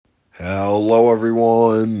Hello,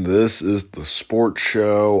 everyone. This is the Sports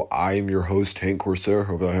Show. I am your host, Hank Corsair.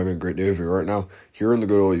 Hope you're having a great day of you right now here in the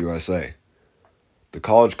good old USA. The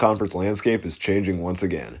college conference landscape is changing once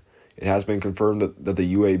again. It has been confirmed that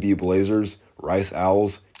the UAB Blazers, Rice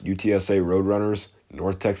Owls, UTSA Roadrunners,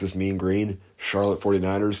 North Texas Mean Green, Charlotte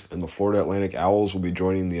 49ers, and the Florida Atlantic Owls will be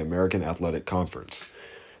joining the American Athletic Conference.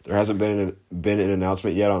 There hasn't been an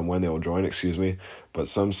announcement yet on when they will join, but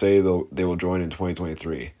some say they will join in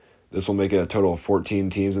 2023. This will make it a total of 14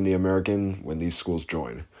 teams in the American when these schools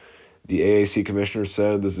join. The AAC commissioner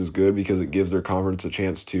said this is good because it gives their conference a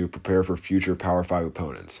chance to prepare for future Power 5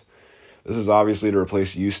 opponents. This is obviously to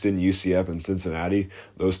replace Houston, UCF, and Cincinnati.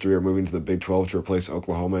 Those three are moving to the Big 12 to replace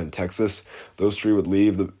Oklahoma and Texas. Those three would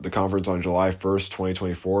leave the conference on July 1st,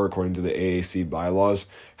 2024, according to the AAC bylaws.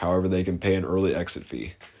 However, they can pay an early exit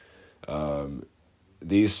fee.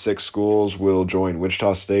 These six schools will join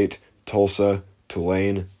Wichita State, Tulsa,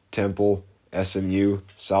 Tulane, Temple, SMU,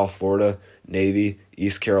 South Florida, Navy,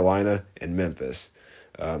 East Carolina, and Memphis.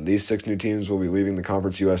 These six new teams will be leaving the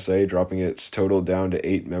Conference USA, dropping its total down to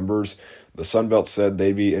 8 members. The Sun Belt said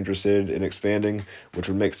they'd be interested in expanding, which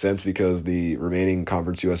would make sense because the remaining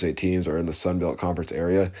Conference USA teams are in the Sun Belt Conference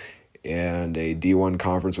area, and a D1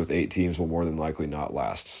 conference with 8 teams will more than likely not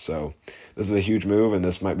last. So this is a huge move, and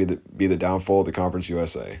this might be the downfall of the Conference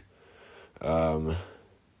USA.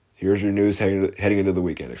 Here's your news heading into the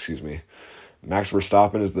weekend, Max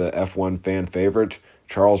Verstappen is the F1 fan favorite.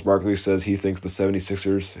 Charles Barkley says he thinks the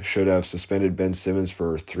 76ers should have suspended Ben Simmons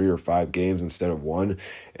for 3 or 5 games instead of 1,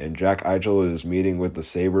 and Jack Eichel is meeting with the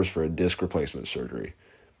Sabres for a disc replacement surgery.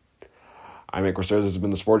 I'm Hank Corsair. This has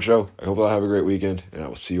been the Sports Show. I hope you'll have a great weekend, and I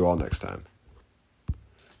will see you all next time.